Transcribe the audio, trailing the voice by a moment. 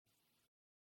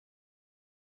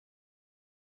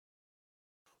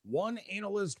One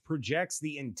analyst projects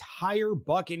the entire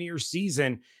Buccaneers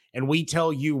season, and we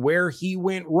tell you where he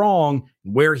went wrong,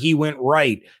 where he went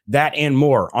right. That and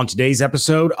more on today's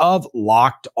episode of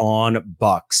Locked On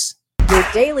Bucs. Your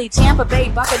daily Tampa Bay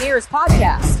Buccaneers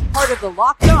podcast, part of the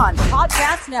Locked On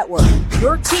Podcast Network,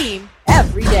 your team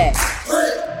every day.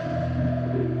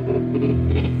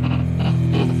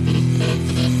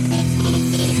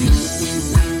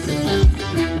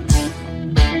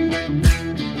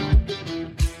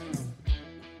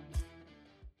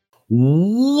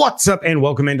 What's up, and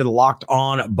welcome into the Locked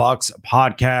On Bucs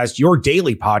podcast, your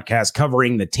daily podcast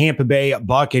covering the Tampa Bay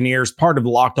Buccaneers, part of the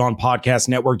Locked On Podcast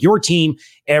Network, your team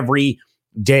every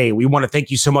day. We want to thank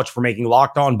you so much for making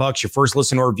Locked On Bucs your first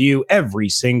listen or review every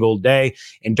single day.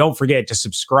 And don't forget to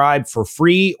subscribe for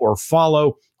free or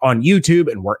follow on YouTube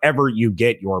and wherever you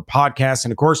get your podcasts.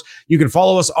 And of course, you can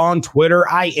follow us on Twitter.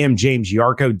 I am James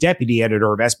Yarko, deputy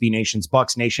editor of SB Nation's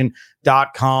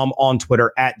BucsNation.com, on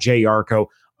Twitter at JYarko_Bucs.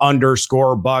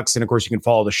 And of course, you can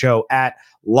follow the show at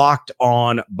Locked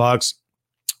On Bucs.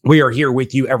 We are here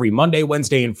with you every Monday,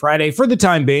 Wednesday, and Friday for the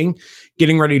time being,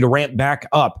 getting ready to ramp back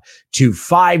up to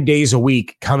 5 days a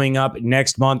week coming up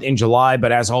next month in July.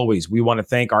 But as always, we want to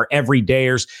thank our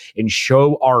everydayers and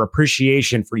show our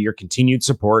appreciation for your continued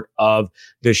support of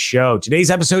the show. Today's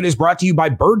episode is brought to you by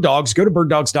Bird Dogs. Go to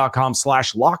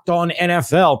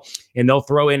birddogs.com/LockedOnNFL, and they'll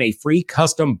throw in a free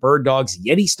custom Bird Dogs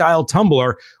Yeti-style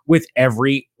tumbler with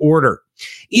every order.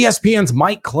 ESPN's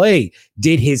Mike Clay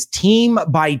did his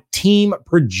team-by-team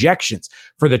projections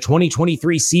for the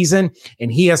 2023 season,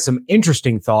 and he has some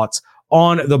interesting thoughts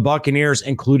on the Buccaneers,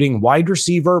 including wide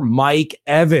receiver Mike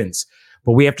Evans.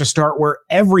 But we have to start where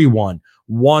everyone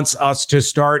wants us to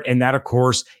start, and that, of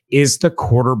course, is the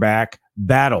quarterback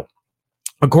battle.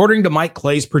 According to Mike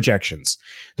Clay's projections,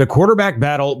 the quarterback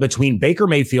battle between Baker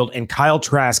Mayfield and Kyle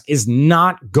Trask is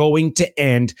not going to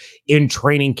end in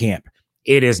training camp.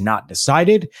 It is not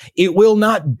decided. It will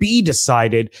not be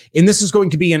decided. And this is going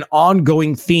to be an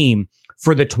ongoing theme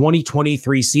for the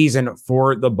 2023 season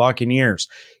for the Buccaneers.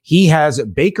 He has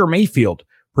Baker Mayfield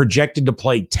projected to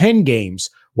play 10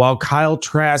 games, while Kyle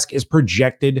Trask is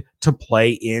projected to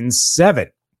play in 7.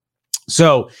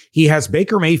 So he has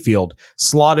Baker Mayfield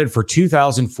slotted for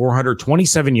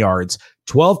 2,427 yards,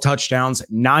 12 touchdowns,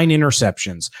 9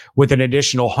 interceptions, with an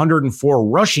additional 104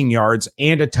 rushing yards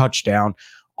and a touchdown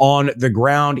on the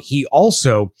ground. He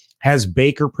also has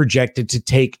Baker projected to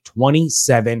take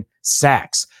 27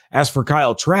 sacks. As for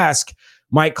Kyle Trask,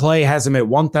 Mike Clay has him at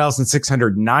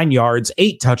 1,609 yards,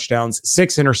 8 touchdowns,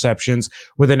 6 interceptions,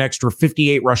 with an extra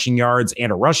 58 rushing yards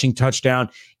and a rushing touchdown,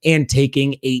 and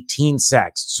taking 18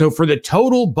 sacks. So for the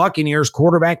total Buccaneers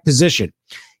quarterback position,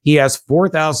 he has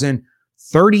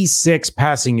 4,036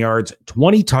 passing yards,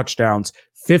 20 touchdowns,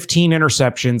 15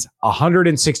 interceptions,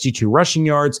 162 rushing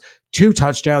yards, 2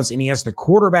 touchdowns, and he has the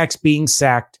quarterbacks being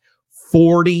sacked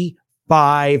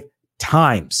 45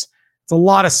 times. It's a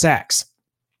lot of sacks.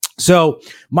 So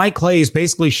Mike Clay is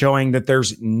basically showing that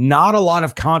there's not a lot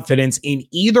of confidence in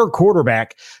either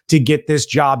quarterback to get this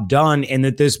job done, and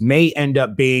that this may end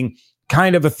up being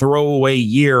kind of a throwaway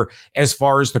year as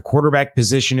far as the quarterback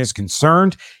position is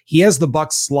concerned. He has the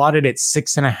Bucs slotted at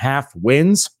 6.5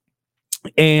 wins.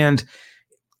 And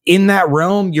in that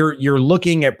realm, you're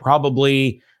looking at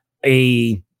probably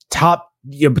a top,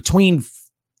 between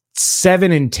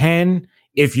 7 and 10.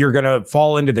 If you're going to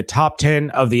fall into the top 10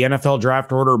 of the NFL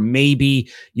draft order, maybe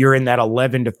you're in that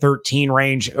 11 to 13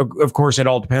 range. Of course, it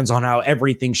all depends on how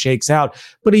everything shakes out.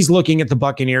 But he's looking at the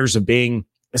Buccaneers of being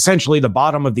essentially the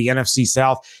bottom of the NFC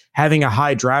South, having a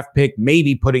high draft pick,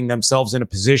 maybe putting themselves in a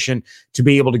position to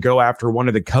be able to go after one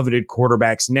of the coveted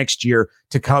quarterbacks next year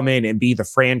to come in and be the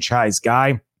franchise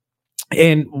guy.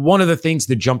 And one of the things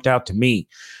that jumped out to me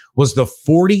was the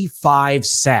 45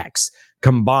 sacks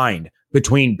combined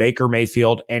between Baker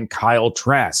Mayfield and Kyle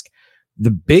Trask.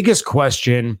 The biggest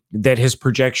question that his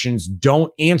projections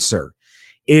don't answer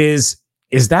is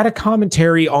that a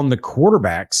commentary on the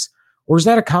quarterbacks, or is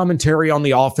that a commentary on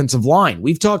the offensive line?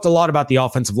 We've talked a lot about the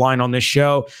offensive line on this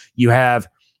show. You have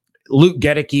Luke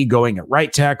Gedeke going at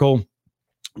right tackle,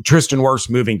 Tristan Wirfs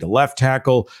moving to left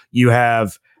tackle. You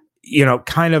have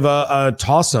kind of a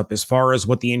toss-up as far as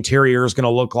what the interior is going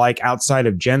to look like outside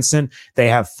of Jensen. They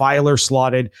have Filer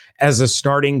slotted as a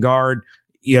starting guard.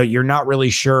 You're not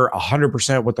really sure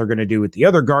 100% what they're going to do with the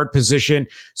other guard position.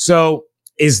 So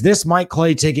is this Mike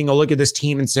Clay taking a look at this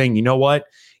team and saying, you know what?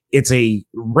 It's a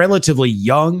relatively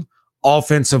young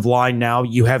offensive line now.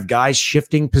 You have guys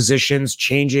shifting positions,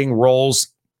 changing roles.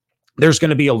 There's going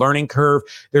to be a learning curve.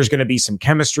 There's going to be some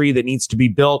chemistry that needs to be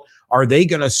built. Are they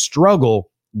going to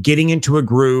struggle getting into a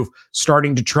groove,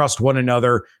 starting to trust one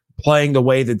another, playing the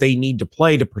way that they need to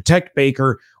play to protect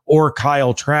Baker or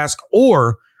Kyle Trask?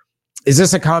 Or is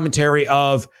this a commentary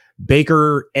of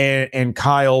Baker and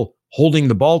Kyle holding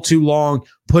the ball too long,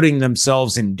 putting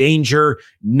themselves in danger,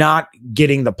 not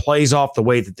getting the plays off the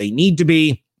way that they need to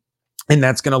be? And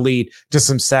that's going to lead to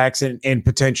some sacks and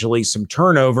potentially some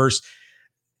turnovers.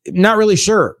 Not really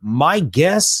sure. My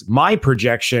guess, my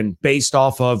projection based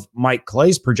off of Mike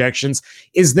Clay's projections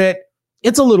is that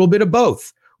it's a little bit of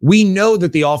both. We know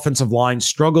that the offensive line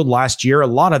struggled last year. A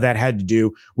lot of that had to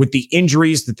do with the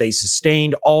injuries that they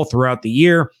sustained all throughout the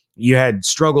year. You had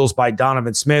struggles by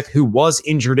Donovan Smith, who was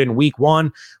injured in week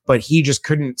 1, but he just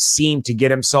couldn't seem to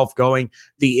get himself going.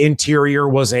 The interior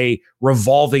was a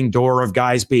revolving door of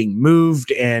guys being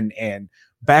moved and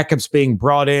backups being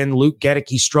brought in. Luke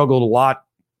Gedicke struggled a lot.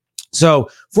 So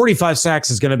 45 sacks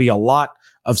is going to be a lot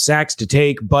of sacks to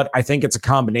take, but I think it's a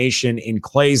combination in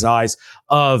Clay's eyes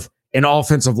of an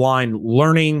offensive line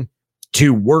learning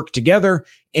to work together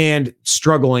and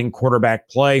struggling quarterback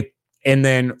play. And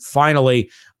then finally,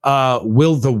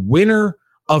 will the winner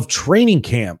of training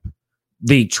camp,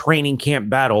 the training camp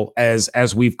battle,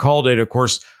 as we've called it, of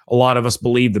course, a lot of us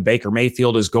believe that Baker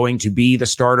Mayfield is going to be the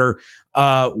starter.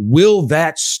 Will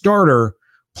that starter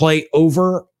play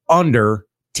over under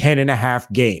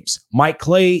 10.5 games? Mike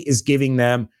Clay is giving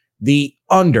them the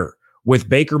under, with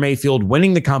Baker Mayfield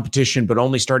winning the competition, but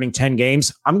only starting 10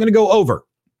 games. I'm going to go over.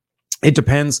 It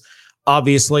depends,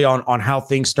 obviously, on how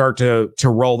things start to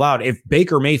roll out. If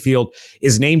Baker Mayfield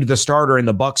is named the starter and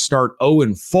the Bucs start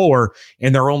 0-4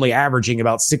 and they're only averaging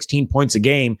about 16 points a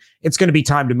game, it's going to be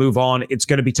time to move on. It's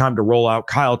going to be time to roll out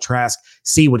Kyle Trask,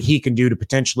 see what he can do to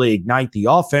potentially ignite the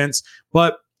offense.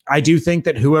 But I do think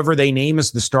that whoever they name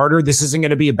as the starter, this isn't going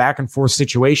to be a back and forth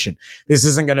situation. This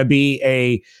isn't going to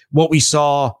be what we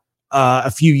saw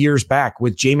a few years back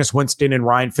with Jameis Winston and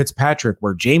Ryan Fitzpatrick,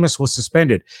 where Jameis was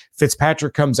suspended.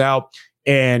 Fitzpatrick comes out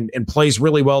and plays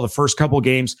really well the first couple of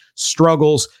games,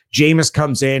 struggles. Jameis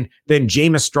comes in, then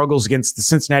Jameis struggles against the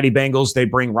Cincinnati Bengals. They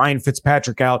bring Ryan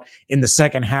Fitzpatrick out in the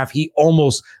second half. He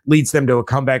almost leads them to a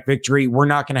comeback victory. We're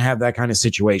not going to have that kind of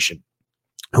situation.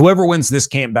 Whoever wins this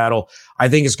camp battle, I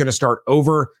think is going to start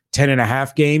over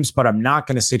 10.5 games, but I'm not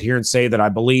going to sit here and say that I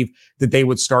believe that they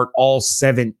would start all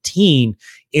 17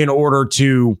 in order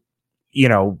to,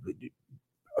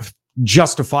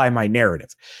 justify my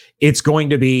narrative. It's going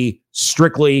to be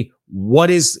strictly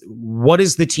what is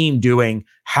the team doing?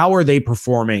 How are they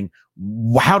performing?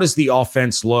 How does the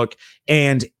offense look?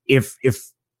 And if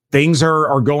things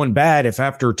are going bad, if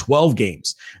after 12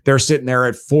 games they're sitting there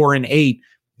at 4-8,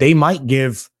 they might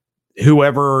give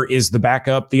whoever is the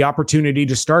backup the opportunity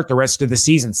to start the rest of the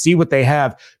season, see what they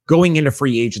have going into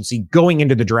free agency, going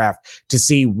into the draft, to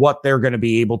see what they're going to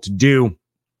be able to do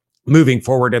moving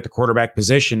forward at the quarterback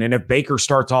position. And if Baker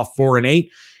starts off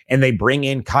 4-8 and they bring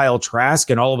in Kyle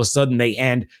Trask and all of a sudden they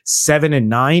end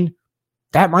 7-9,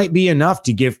 that might be enough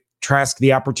to give Trask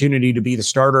the opportunity to be the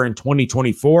starter in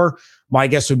 2024. My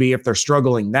guess would be if they're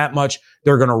struggling that much,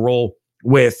 they're going to roll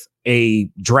with a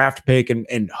draft pick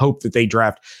and hope that they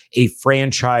draft a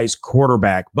franchise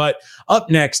quarterback. But up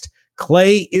next,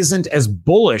 Clay isn't as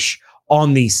bullish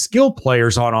on the skill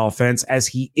players on offense as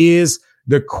he is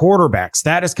the quarterbacks.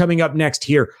 That is coming up next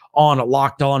here on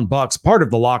Locked On Bucs, part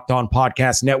of the Locked On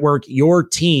Podcast Network, your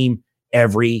team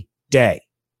every day.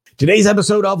 Today's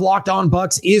episode of Locked On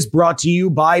Bucs is brought to you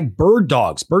by Bird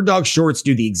Dogs. Bird Dogs shorts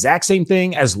do the exact same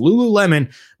thing as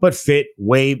Lululemon, but fit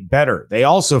way better. They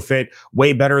also fit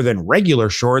way better than regular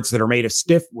shorts that are made of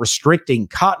stiff, restricting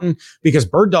cotton, because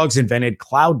Bird Dogs invented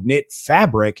cloud knit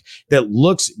fabric that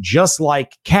looks just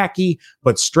like khaki,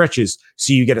 but stretches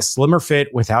so you get a slimmer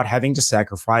fit without having to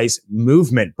sacrifice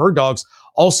movement. Bird Dogs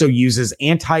also uses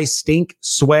anti-stink,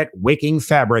 sweat, wicking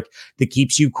fabric that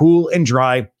keeps you cool and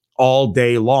dry all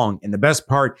day long. And the best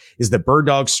part is the Bird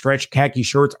Dog stretch khaki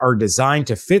shorts are designed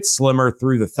to fit slimmer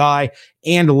through the thigh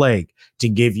and leg to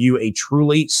give you a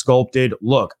truly sculpted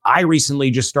look. I recently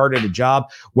just started a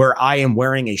job where I am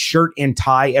wearing a shirt and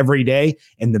tie every day.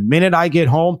 And the minute I get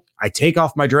home, I take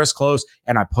off my dress clothes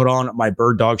and I put on my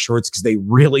Bird Dog shorts because they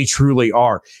really, truly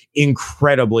are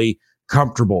incredibly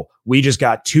comfortable. We just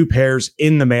got 2 pairs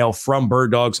in the mail from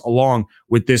Bird Dogs along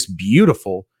with this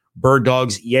beautiful Bird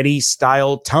Dogs Yeti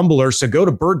style tumbler. So go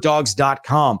to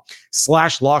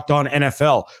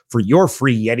birddogs.com/LockedOnNFL for your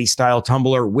free Yeti style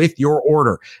tumbler with your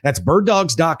order. That's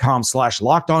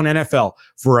birddogs.com/LockedOnNFL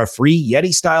for a free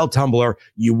Yeti style tumbler.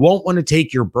 You won't want to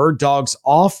take your Bird Dogs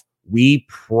off. We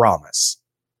promise.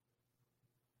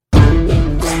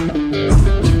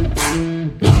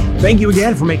 Thank you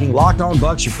again for making Locked On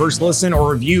Bucs your first listen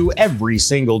or review every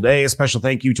single day. A special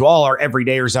thank you to all our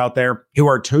everydayers out there who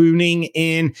are tuning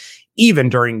in even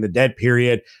during the dead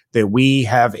period that we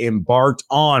have embarked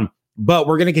on. But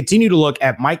we're going to continue to look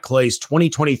at Mike Clay's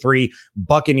 2023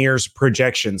 Buccaneers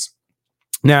projections.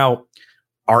 Now,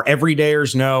 our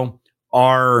everydayers know,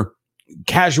 our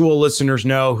casual listeners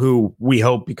know, who we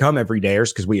hope become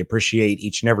everydayers because we appreciate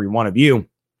each and every one of you.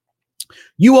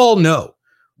 You all know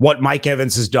what Mike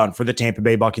Evans has done for the Tampa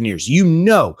Bay Buccaneers. You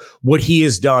know what he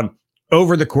has done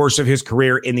over the course of his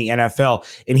career in the NFL.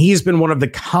 And he has been one of the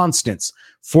constants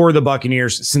for the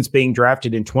Buccaneers since being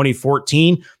drafted in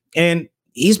 2014. And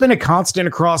he's been a constant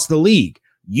across the league.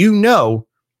 You know,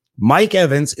 Mike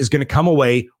Evans is going to come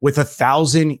away with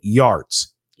 1,000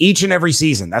 yards each and every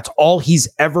season. That's all he's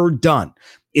ever done,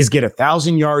 is get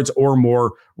 1,000 yards or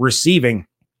more receiving.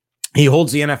 He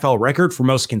holds the NFL record for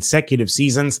most consecutive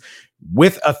seasons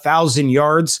with 1,000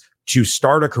 yards to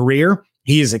start a career.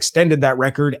 He has extended that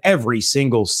record every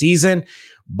single season.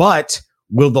 But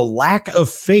will the lack of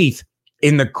faith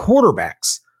in the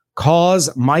quarterbacks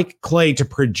cause Mike Clay to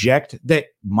project that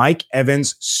Mike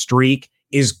Evans' streak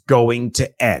is going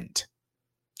to end?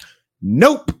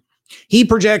 Nope. He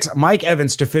projects Mike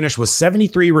Evans to finish with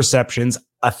 73 receptions,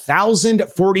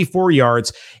 1,044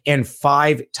 yards, and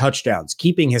 5 touchdowns,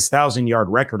 keeping his 1,000-yard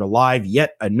record alive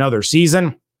yet another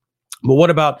season. But what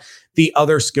about the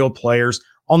other skilled players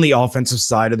on the offensive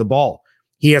side of the ball?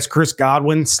 He has Chris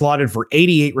Godwin slotted for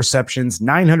 88 receptions,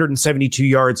 972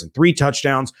 yards, and 3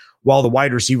 touchdowns, while the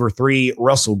wide receiver 3,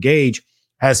 Russell Gage,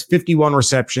 has 51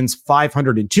 receptions,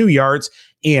 502 yards,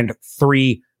 and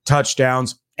 3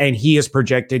 touchdowns. And he has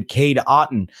projected Cade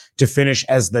Otton to finish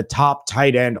as the top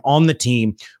tight end on the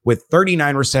team with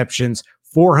 39 receptions,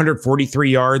 443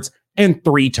 yards, and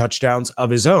 3 touchdowns of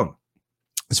his own.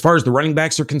 As far as the running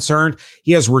backs are concerned,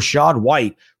 he has Rachaad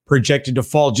White projected to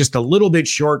fall just a little bit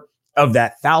short of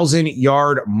that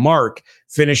 1,000-yard mark,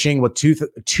 finishing with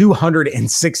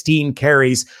 216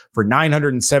 carries for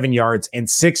 907 yards and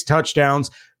 6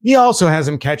 touchdowns. He also has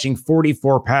him catching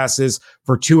 44 passes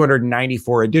for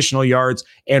 294 additional yards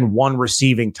and 1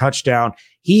 receiving touchdown.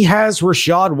 He has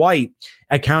Rachaad White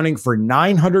accounting for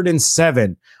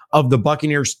 907 of the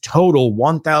Buccaneers' total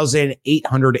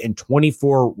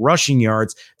 1,824 rushing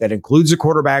yards. That includes the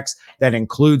quarterbacks, that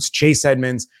includes Chase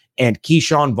Edmonds and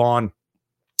Keyshawn Vaughn,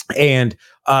 and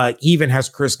even has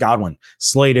Chris Godwin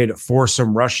slated for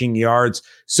some rushing yards.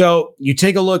 So you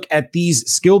take a look at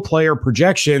these skill player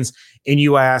projections and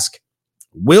you ask,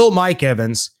 will Mike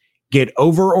Evans get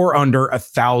over or under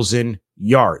 1,000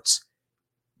 yards?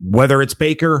 Whether it's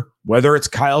Baker, whether it's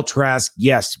Kyle Trask,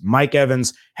 yes, Mike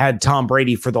Evans had Tom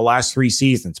Brady for the last 3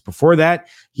 seasons. Before that,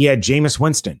 he had Jameis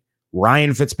Winston,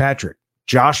 Ryan Fitzpatrick,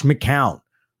 Josh McCown,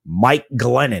 Mike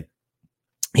Glennon.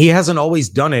 He hasn't always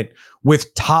done it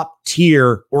with top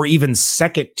tier or even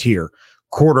second tier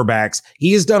quarterbacks.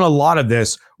 He has done a lot of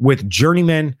this with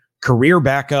journeyman career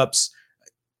backups.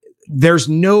 There's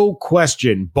no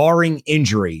question, barring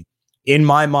injury, in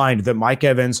my mind, that Mike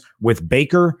Evans with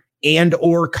Baker and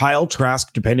or Kyle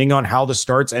Trask, depending on how the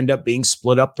starts end up being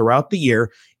split up throughout the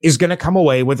year, is going to come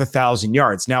away with 1,000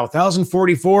 yards. Now,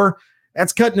 1,044,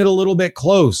 that's cutting it a little bit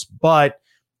close, but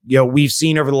we've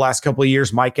seen over the last couple of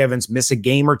years, Mike Evans miss a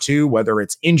game or two, whether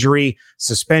it's injury,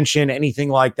 suspension, anything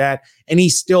like that, and he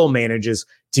still manages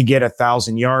to get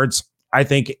 1,000 yards. I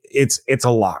think it's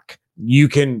a lock. You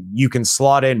can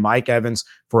slot in Mike Evans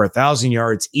for 1,000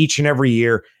 yards each and every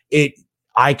year.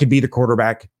 I could be the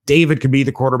quarterback. David could be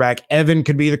the quarterback. Evan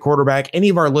could be the quarterback. Any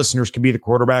of our listeners could be the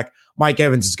quarterback. Mike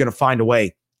Evans is going to find a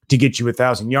way to get you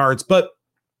 1,000 yards. But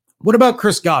what about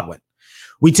Chris Godwin?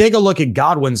 We take a look at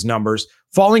Godwin's numbers,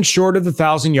 falling short of the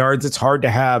 1,000 yards. It's hard to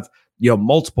have,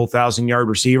 multiple 1,000-yard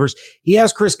receivers. He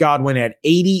has Chris Godwin at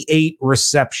 88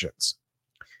 receptions.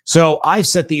 So I've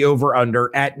set the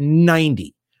over-under at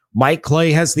 90. Mike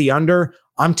Clay has the under.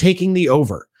 I'm taking the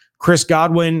over. Chris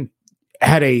Godwin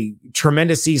had a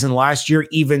tremendous season last year,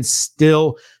 even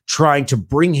still trying to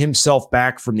bring himself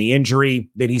back from the injury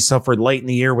that he suffered late in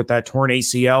the year with that torn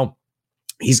ACL.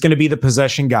 He's going to be the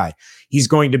possession guy. He's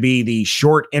going to be the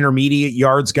short intermediate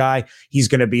yards guy. He's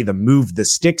going to be the move the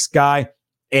sticks guy.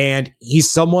 And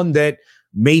he's someone that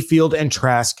Mayfield and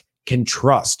Trask can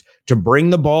trust to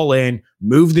bring the ball in,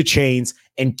 move the chains,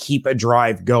 and keep a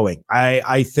drive going.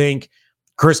 I think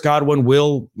Chris Godwin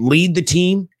will lead the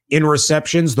team in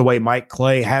receptions the way Mike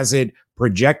Clay has it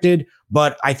projected,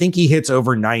 but I think he hits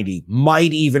over 90,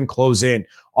 might even close in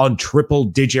on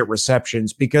triple-digit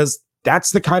receptions, because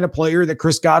that's the kind of player that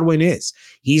Chris Godwin is.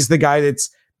 He's the guy that's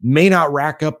may not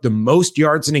rack up the most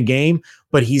yards in a game,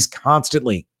 but he's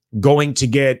constantly going to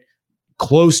get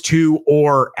close to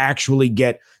or actually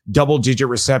get double-digit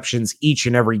receptions each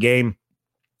and every game.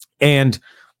 And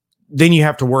then you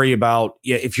have to worry about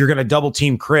if you're going to double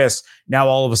team Chris, now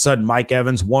all of a sudden Mike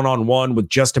Evans one-on-one with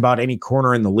just about any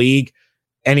corner in the league.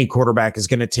 Any quarterback is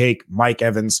going to take Mike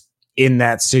Evans in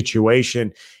that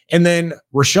situation. And then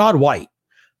Rachaad White.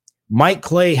 Mike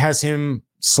Clay has him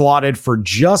slotted for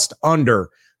just under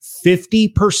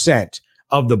 50%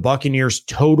 of the Buccaneers'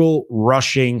 total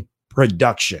rushing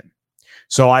production.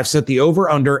 So I've set the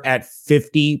over-under at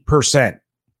 50%.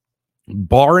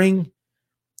 Barring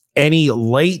any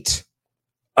late,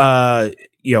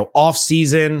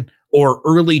 off-season or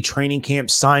early training camp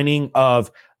signing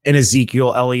of an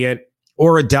Ezekiel Elliott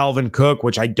or a Dalvin Cook,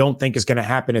 which I don't think is going to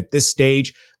happen at this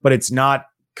stage, but it's not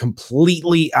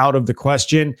completely out of the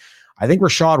question. I think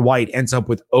Rachaad White ends up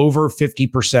with over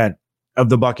 50% of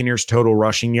the Buccaneers' total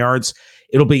rushing yards.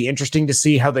 It'll be interesting to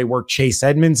see how they work Chase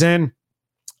Edmonds in.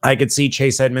 I could see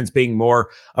Chase Edmonds being more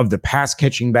of the pass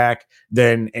catching back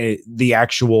than the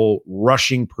actual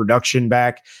rushing production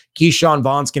back. Keyshawn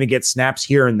Vaughn's going to get snaps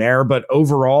here and there, but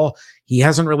overall, he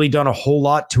hasn't really done a whole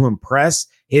lot to impress.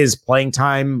 His playing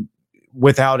time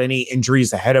without any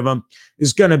injuries ahead of him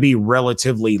is going to be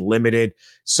relatively limited.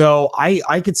 So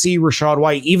I could see Rachaad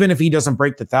White, even if he doesn't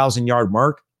break the 1,000-yard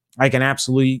mark, I can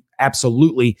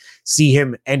absolutely see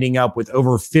him ending up with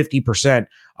over 50%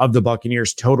 of the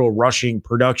Buccaneers' total rushing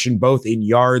production, both in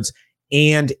yards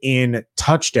and in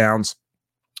touchdowns.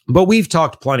 But we've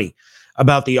talked plenty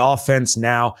about the offense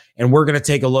now, and we're going to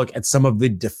take a look at some of the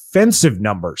defensive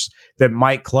numbers that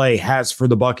Mike Clay has for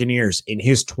the Buccaneers in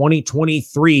his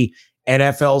 2023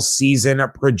 NFL season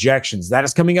projections. That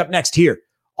is coming up next here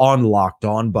on Locked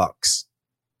On Bucs.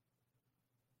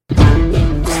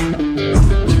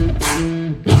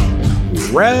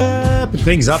 Wrapping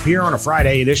things up here on a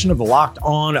Friday edition of the Locked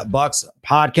On Bucs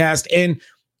podcast. And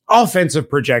offensive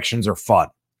projections are fun,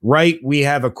 right? We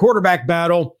have a quarterback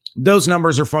battle. Those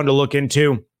numbers are fun to look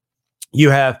into. You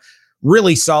have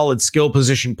really solid skill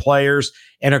position players.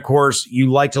 And of course,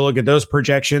 you like to look at those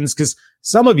projections because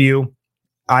some of you,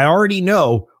 I already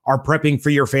know, are prepping for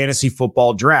your fantasy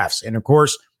football drafts. And of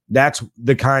course, that's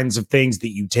the kinds of things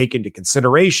that you take into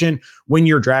consideration when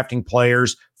you're drafting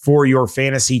players for your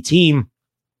fantasy team.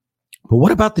 But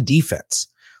what about the defense?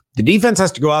 The defense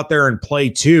has to go out there and play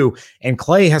too. And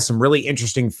Clay has some really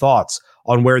interesting thoughts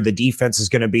on where the defense is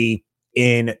going to be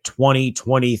in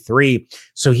 2023.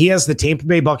 So he has the Tampa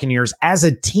Bay Buccaneers as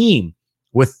a team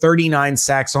with 39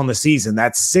 sacks on the season.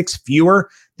 That's 6 fewer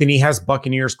than he has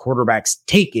Buccaneers quarterbacks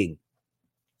taking.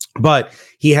 But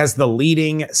he has the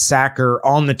leading sacker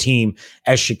on the team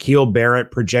as Shaquille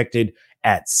Barrett projected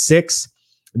at 6.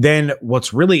 Then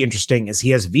what's really interesting is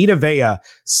he has Vita Vea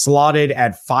slotted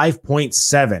at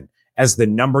 5.7 as the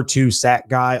number 2 sack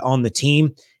guy on the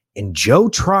team, and Joe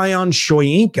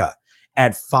Tryon-Shoyinka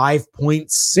at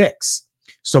 5.6.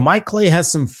 So Mike Clay has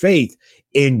some faith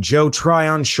in Joe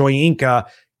Tryon-Shoyinka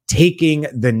taking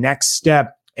the next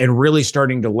step and really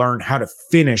starting to learn how to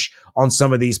finish on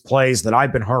some of these plays that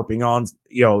I've been harping on,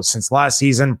 since last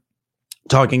season.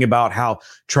 Talking about how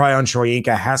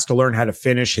Tryon-Shoyinka has to learn how to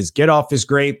finish. His get off is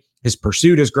great. His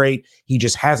pursuit is great. He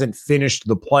just hasn't finished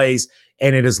the plays,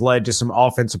 and it has led to some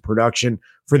offensive production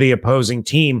for the opposing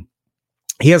team.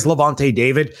 He has Lavonte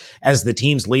David as the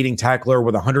team's leading tackler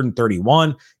with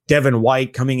 131. Devin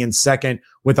White coming in second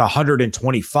with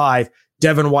 125.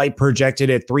 Devin White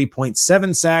projected at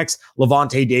 3.7 sacks.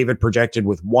 Lavonte David projected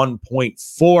with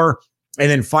 1.4. And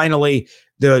then finally,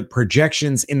 the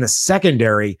projections in the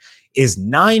secondary is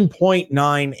 9.9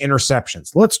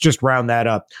 interceptions. Let's just round that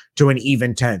up to an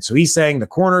even 10. So he's saying the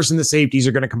corners and the safeties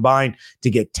are going to combine to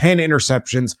get 10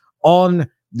 interceptions on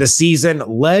the season,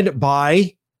 led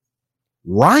by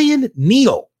Ryan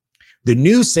Neal, the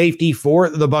new safety for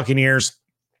the Buccaneers.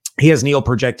 He has Neal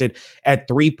projected at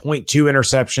 3.2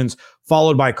 interceptions,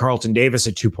 followed by Carlton Davis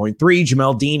at 2.3,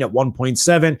 Jamel Dean at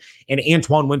 1.7, and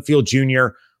Antoine Winfield Jr.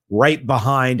 right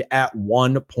behind at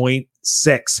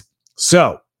 1.6.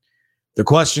 So the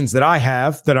questions that I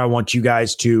have that I want you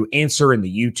guys to answer in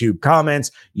the YouTube comments,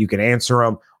 you can answer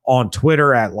them on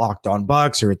Twitter at Locked On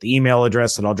Bucs or at the email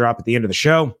address that I'll drop at the end of the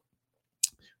show.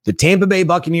 The Tampa Bay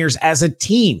Buccaneers as a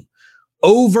team,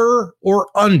 over or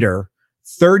under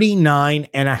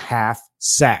 39.5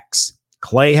 sacks.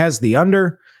 Clay has the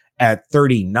under at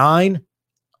 39.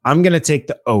 I'm going to take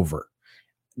the over.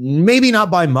 Maybe not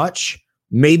by much,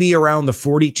 maybe around the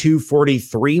 42,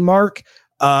 43 mark.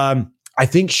 I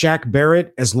think Shaq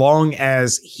Barrett, as long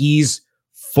as he's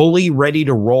fully ready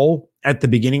to roll at the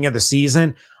beginning of the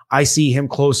season, I see him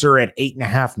closer at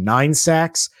 8.5, 9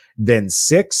 sacks than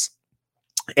 6.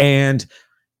 And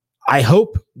I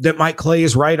hope that Mike Clay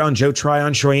is right on Joe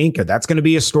Tryon-Shoyinka. That's going to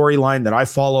be a storyline that I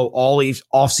follow all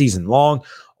off season long,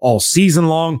 all season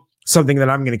long, something that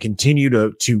I'm going to continue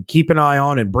to keep an eye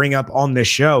on and bring up on this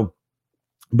show.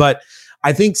 But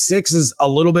I think 6 is a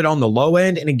little bit on the low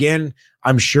end. And again,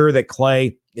 I'm sure that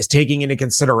Clay is taking into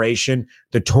consideration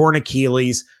the torn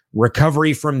Achilles,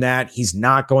 recovery from that. He's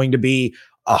not going to be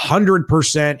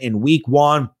 100% in week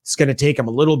 1. It's going to take him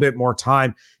a little bit more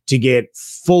time to get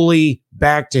fully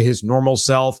back to his normal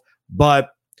self. But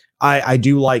I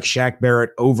do like Shaq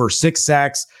Barrett over 6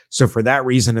 sacks. So for that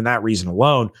reason and that reason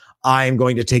alone, I am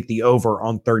going to take the over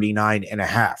on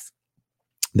 39.5.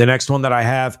 The next one that I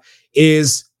have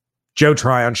is Joe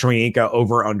Tryon-Shoyinka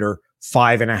over under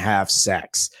 5.5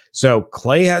 sacks. So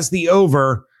Clay has the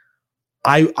over.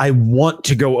 I want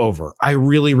to go over. I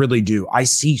really, really do. I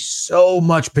see so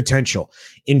much potential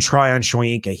in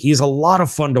Tryon-Shoyinka. He's a lot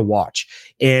of fun to watch.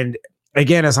 And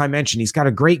again, as I mentioned, he's got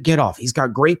a great get off. He's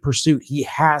got great pursuit. He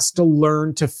has to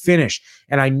learn to finish.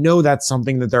 And I know that's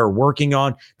something that they're working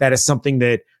on. That is something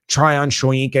that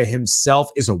Tryon-Shoyinka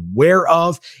himself is aware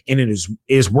of, and it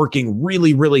is working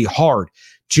really, really hard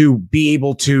to be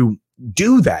able to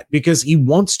do that because he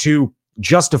wants to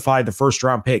justify the first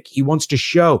round pick. He wants to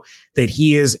show that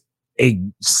he is a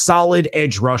solid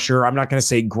edge rusher. I'm not going to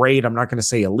say great. I'm not going to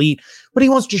say elite, but he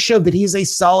wants to show that he is a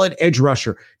solid edge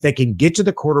rusher that can get to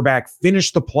the quarterback,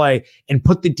 finish the play, and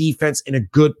put the defense in a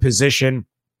good position.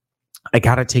 I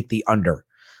got to take the under.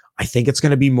 I think it's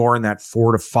going to be more in that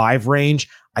 4 to 5 range.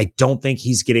 I don't think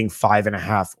he's getting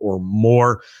 5.5 or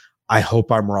more. I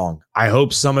hope I'm wrong. I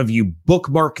hope some of you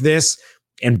bookmark this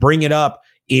and bring it up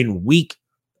in week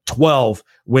 12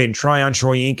 when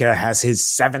Tryon-Shoyinka has his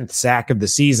 7th sack of the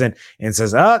season and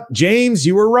says, James,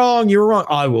 you were wrong. You were wrong.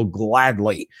 I will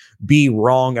gladly be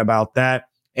wrong about that.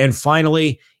 And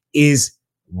finally, is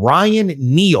Ryan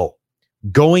Neal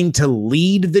going to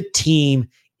lead the team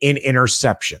in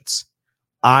interceptions?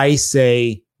 I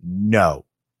say no.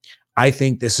 I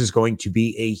think this is going to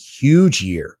be a huge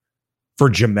year for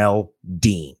Jamel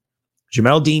Dean.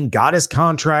 Jamel Dean got his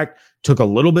contract, took a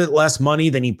little bit less money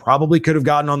than he probably could have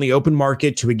gotten on the open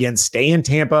market to, again, stay in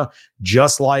Tampa,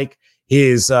 just like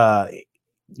his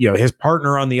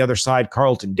partner on the other side,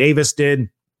 Carlton Davis, did.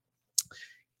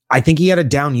 I think he had a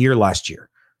down year last year,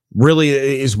 really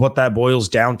is what that boils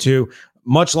down to.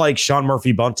 Much like Sean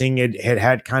Murphy-Bunting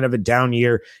had kind of a down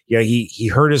year. He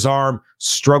hurt his arm,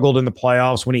 struggled in the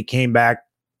playoffs when he came back.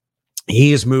 He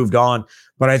has moved on,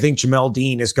 but I think Jamel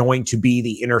Dean is going to be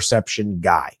the interception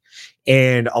guy.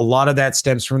 And a lot of that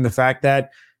stems from the fact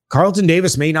that Carlton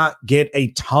Davis may not get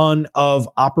a ton of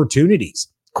opportunities.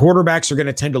 Quarterbacks are going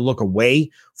to tend to look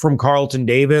away from Carlton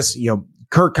Davis.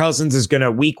 Kirk Cousins is going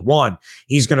to, week 1,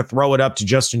 he's going to throw it up to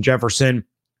Justin Jefferson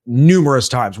numerous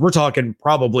times. We're talking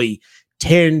probably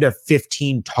 10 to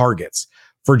 15 targets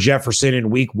for Jefferson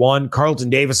in week 1. Carlton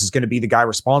Davis is going to be the guy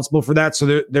responsible for that.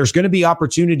 So there's going to be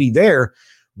opportunity there.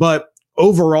 But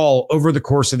overall, over the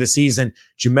course of the season,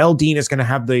 Jamel Dean is going to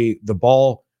have the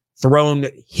ball thrown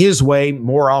his way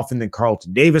more often than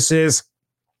Carlton Davis is.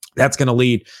 That's going to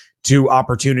lead to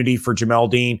opportunity for Jamel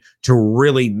Dean to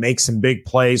really make some big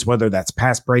plays, whether that's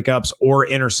pass breakups or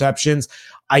interceptions.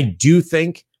 I do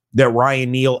think that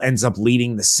Ryan Neal ends up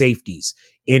leading the safeties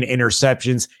in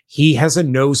interceptions. He has a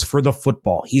nose for the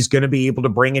football. He's going to be able to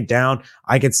bring it down.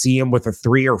 I could see him with a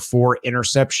 3 or 4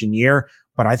 interception year.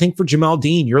 But I think for Jamel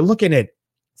Dean, you're looking at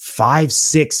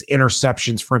 5-6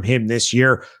 interceptions from him this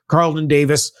year. Carlton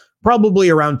Davis, probably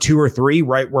around 2 or 3,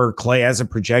 right where Clay has it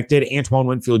projected. Antoine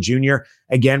Winfield Jr.,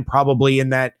 again, probably in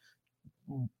that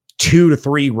 2 to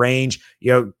 3 range.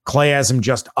 Clay has him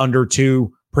just under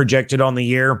 2 projected on the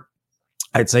year.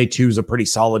 I'd say 2 is a pretty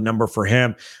solid number for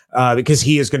him because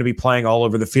he is going to be playing all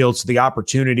over the field. So the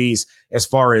opportunities as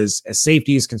far as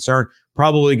safety is concerned,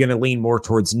 probably going to lean more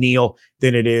towards Neal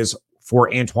than it is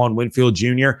for Antoine Winfield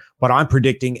Jr. But I'm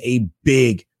predicting a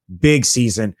big, big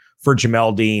season for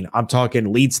Jamel Dean. I'm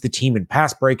talking leads the team in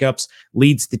pass breakups,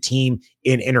 leads the team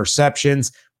in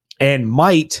interceptions, and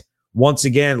might once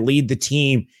again lead the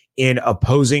team in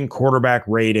opposing quarterback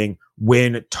rating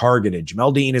when targeted.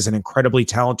 Jamel Dean is an incredibly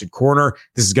talented corner.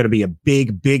 This is going to be a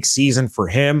big, big season for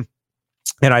him.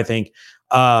 And I think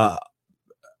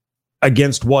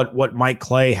against what Mike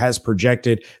Clay has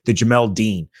projected, that Jamel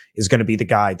Dean is going to be the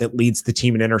guy that leads the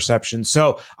team in interceptions.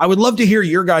 So I would love to hear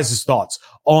your guys' thoughts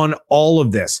on all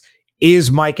of this.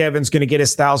 Is Mike Evans going to get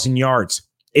his 1,000 yards?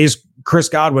 Is Chris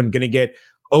Godwin going to get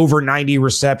over 90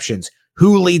 receptions?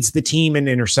 Who leads the team in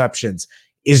interceptions?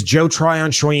 Is Joe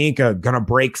Tryon-Shoyinka going to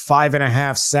break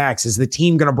 5.5 sacks? Is the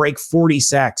team going to break 40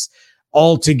 sacks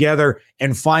altogether?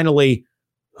 And finally,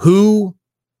 who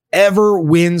ever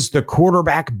wins the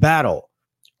quarterback battle,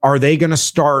 are they going to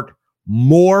start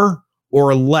more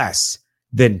or less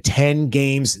than 10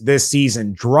 games this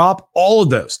season? Drop all of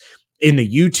those in the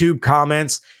YouTube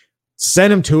comments.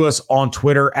 Send them to us on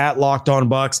Twitter at Locked On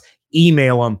Bucks.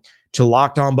 Email them to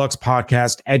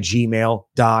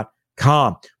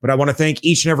lockedonbuckspodcast@gmail.com. But I want to thank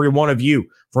each and every one of you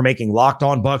for making Locked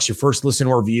On Bucks your first listen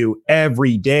or review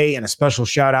every day. And a special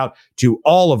shout out to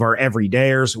all of our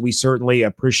everydayers. We certainly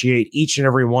appreciate each and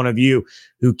every one of you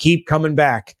who keep coming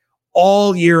back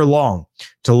all year long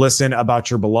to listen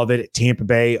about your beloved Tampa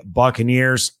Bay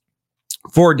Buccaneers.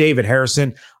 For David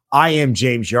Harrison, I am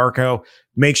James Yarko.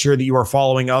 Make sure that you are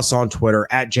following us on Twitter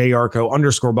at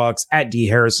JYarko_Bucks, at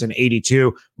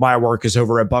DHarrison82. My work is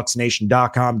over at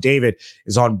BucksNation.com. David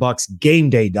is on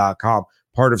BucksGameDay.com,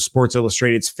 part of Sports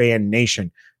Illustrated's Fan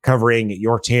Nation, covering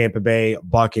your Tampa Bay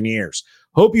Buccaneers.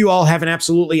 Hope you all have an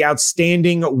absolutely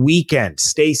outstanding weekend.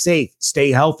 Stay safe,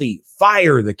 stay healthy,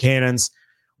 fire the cannons.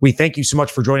 We thank you so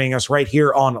much for joining us right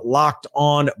here on Locked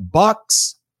On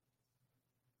Bucks,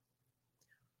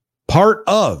 part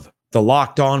of the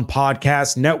Locked On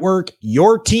Podcast Network,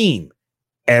 your team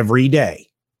every day.